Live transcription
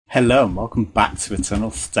Hello and welcome back to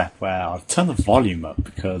Eternal Step, where I've turned the volume up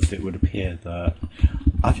because it would appear that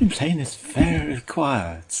I've been playing this very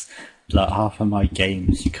quiet. Like half of my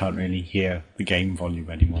games you can't really hear the game volume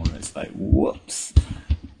anymore, and it's like, whoops.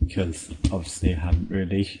 Because obviously I hadn't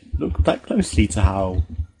really looked that closely to how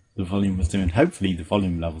the volume was doing. Hopefully the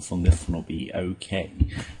volume levels on this one will be okay.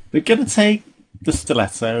 We're gonna take the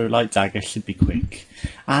stiletto, like dagger, should be quick.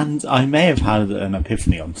 And I may have had an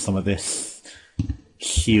epiphany on some of this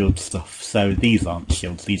shield stuff. So these aren't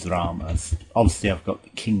shields, these are armours. Obviously I've got the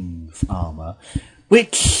king's armour,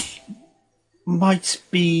 which might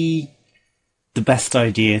be the best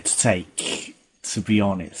idea to take, to be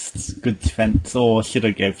honest. Good defence, or should I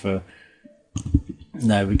go for...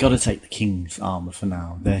 No, we've got to take the king's armour for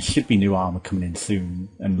now. There should be new armour coming in soon,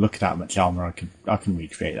 and look at how much armour I can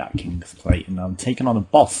recreate that king's plate, and I'm taking on a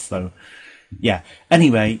boss, so yeah.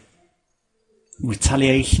 Anyway,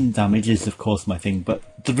 retaliation damage is of course my thing,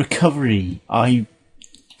 but the recovery, I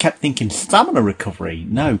kept thinking stamina recovery.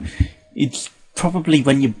 No, it's probably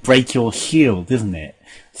when you break your shield, isn't it?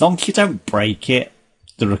 As long as you don't break it,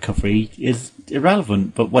 the recovery is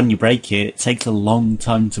irrelevant, but when you break it, it takes a long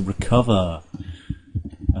time to recover.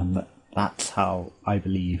 And that's how I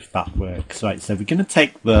believe that works. Right, so we're going to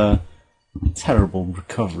take the terrible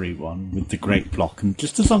recovery one with the great block, and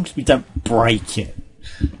just as long as we don't break it,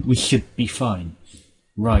 we should be fine.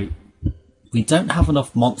 Right, we don't have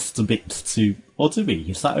enough monster bits to... Or do we?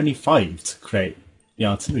 Is that only 5 to create the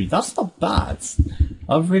artillery? That's not bad.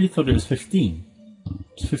 I really thought it was 15.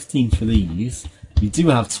 It's 15 for these. We do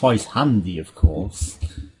have twice handy, of course,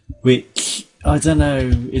 which, I don't know,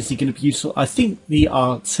 is it going to be useful? I think the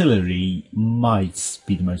artillery might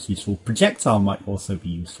be the most useful. Projectile might also be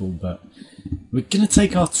useful, but we're going to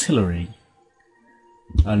take artillery.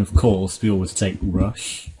 And of course, we always take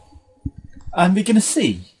rush. And we're going to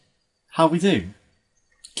see how we do.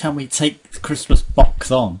 Can we take the Christmas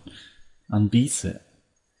box on and beat it?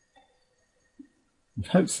 I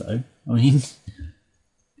hope so. I mean,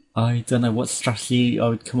 I don't know what strategy I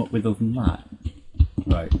would come up with other than that.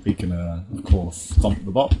 Right, we're going to, of course, stomp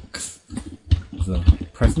the box. There's a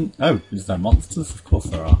present. Oh, is there monsters? Of course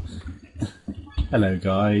there are. Hello,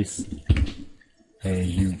 guys. Hey,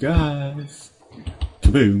 you guys.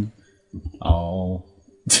 Kaboom. Oh.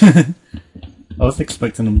 I was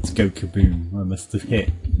expecting them to go kaboom. I must have hit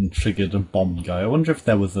and triggered a bomb guy. I wonder if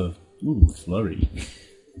there was a flurry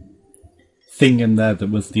thing in there that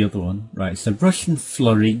was the other one. Right, so Russian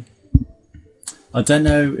flurry. I don't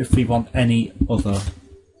know if we want any other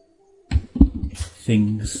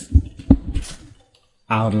things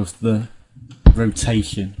out of the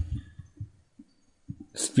rotation.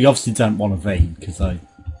 We obviously don't want evade, because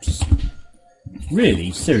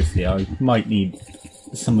really, seriously, I might need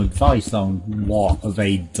some advice on what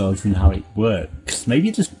evade does and how it works. Maybe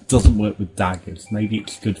it just doesn't work with daggers. Maybe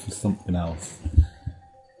it's good for something else.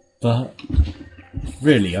 But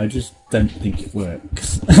really, I just don't think it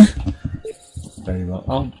works. Very well.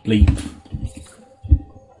 I'll bleep.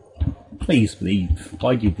 Please bleep.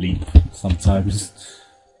 Why do you bleep sometimes?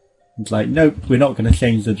 It's like, nope, we're not going to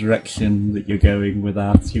change the direction that you're going with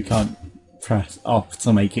that. You can't press up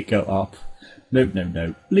to make it go up. Nope, no,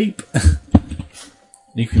 no. Bleep.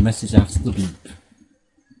 Leave your message after the bleep.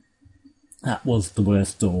 That was the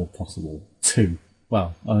worst door possible. 2.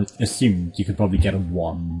 Well, I assumed you could probably get a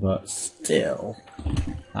 1, but still.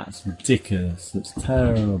 That's ridiculous. That's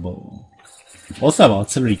terrible. Also,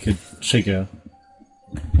 artillery could trigger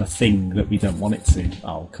a thing that we don't want it to.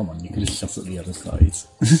 Oh, come on, you could have shot at the other side.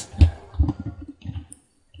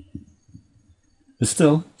 But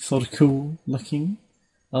still, sort of cool looking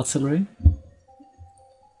artillery.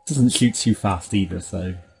 Doesn't shoot too fast either,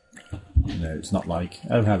 so you know, it's not like,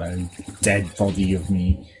 oh hello, dead body of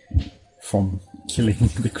me from killing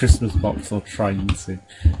the Christmas box or trying to.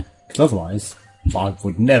 Because otherwise, I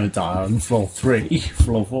would never die on floor 3,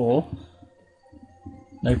 floor 4.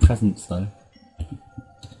 No presents though.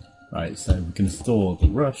 Right, so we're going to store the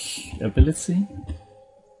rush ability.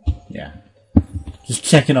 Yeah. Just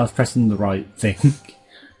checking I was pressing the right thing.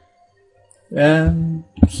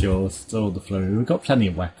 Sure, store the flurry. We've got plenty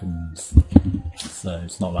of weapons, so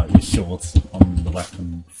it's not like we're short on the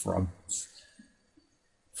weapon front.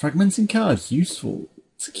 Fragmenting cards, useful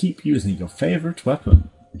to keep using your favourite weapon.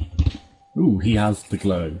 Ooh, he has the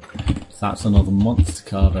glow. So that's another monster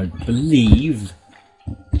card, I believe.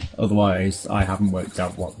 Otherwise, I haven't worked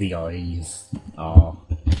out what the eyes are.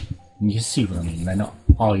 You see what I mean? They're not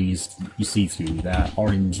eyes you see through, they're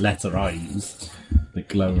orange letter eyes that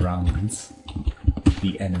glow around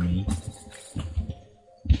the enemy.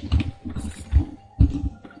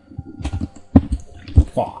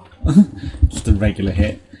 Just a regular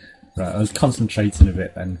hit. Right, I was concentrating a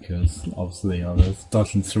bit then, because obviously I was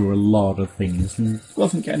dodging through a lot of things and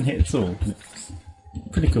wasn't getting hit at all. It's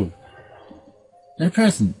pretty cool. No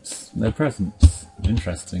presents. No presents.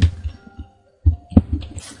 Interesting.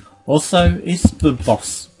 Also, is the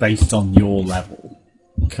boss based on your level?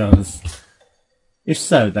 Because if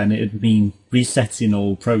so, then it would mean resetting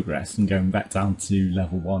all progress and going back down to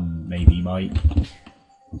level 1 maybe might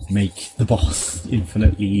make the boss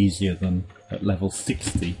infinitely easier than at level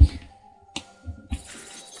 60,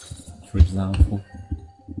 for example.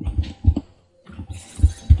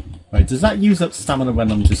 Right, does that use up stamina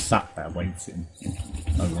when I'm just sat there waiting?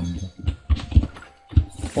 I wonder.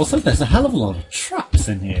 Also, there's a hell of a lot of traps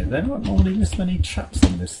in here. There aren't normally this many traps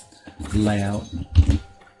on this layout.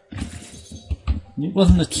 It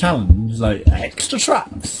wasn't a challenge, like, extra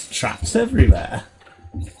traps! Traps everywhere!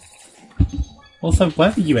 Also,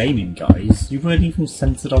 where were you aiming, guys? You weren't even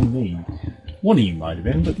centred on me. One of you might have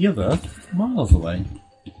been, but the other, miles away.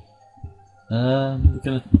 We're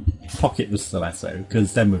gonna pocket the stiletto,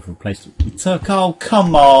 because then we've replaced it with Turk. Oh,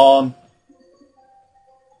 come on!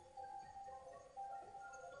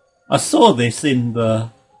 I saw this in the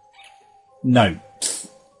notes,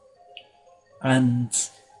 and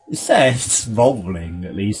it says rolling,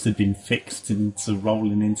 at least, had been fixed into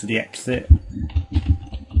rolling into the exit.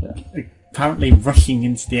 Apparently rushing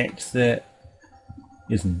into the exit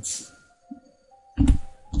isn't.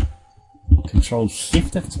 Control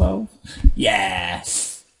Shift F12?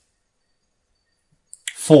 Yes!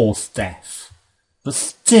 Forced death. But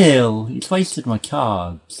still, he's wasted my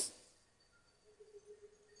cards.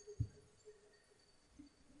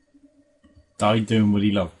 Died doing what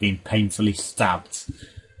he loved, being painfully stabbed.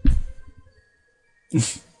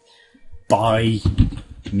 By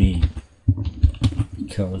me.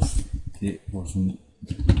 Because it wasn't.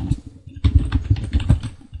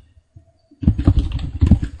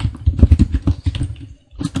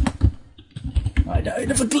 I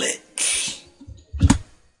died of a glitch.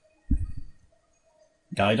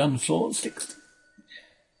 Died on floor 60.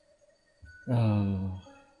 Oh,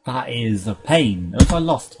 that is a pain. If I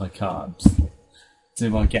lost my cards,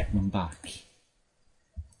 do I get them back?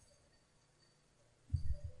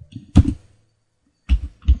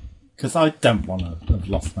 Because I don't want to have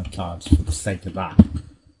lost my cards for the sake of that.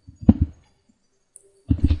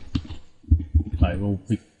 Right, well,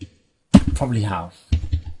 we probably have.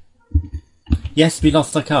 Yes, we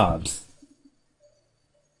lost our cards.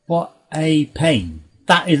 What a pain.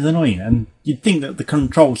 That is annoying, and you'd think that the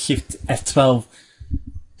Control Shift F12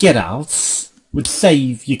 get outs would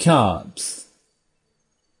save your cards.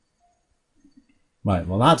 Right,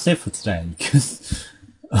 well that's it for today, because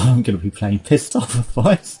I'm going to be playing pissed off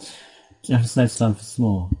otherwise. There's no time for some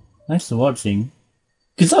more. Thanks for watching.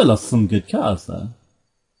 Because I lost some good cards though.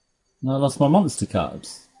 And I lost my monster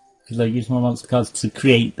cards. Because I used my monster cards to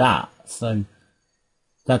create that. So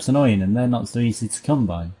that's annoying, and they're not so easy to come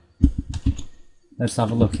by. Let's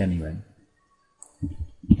have a look anyway.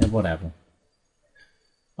 Yeah, whatever.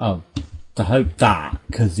 Oh, to hope that,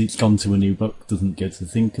 because it's gone to a new book, doesn't go to the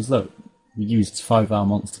thing. Because look, we used 5 hour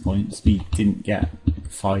monster points, we didn't get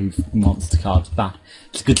 5 monster cards back.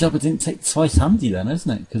 It's a good job I didn't take twice handy then,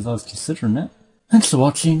 isn't it? Because I was considering it. Thanks for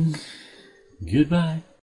watching. Goodbye.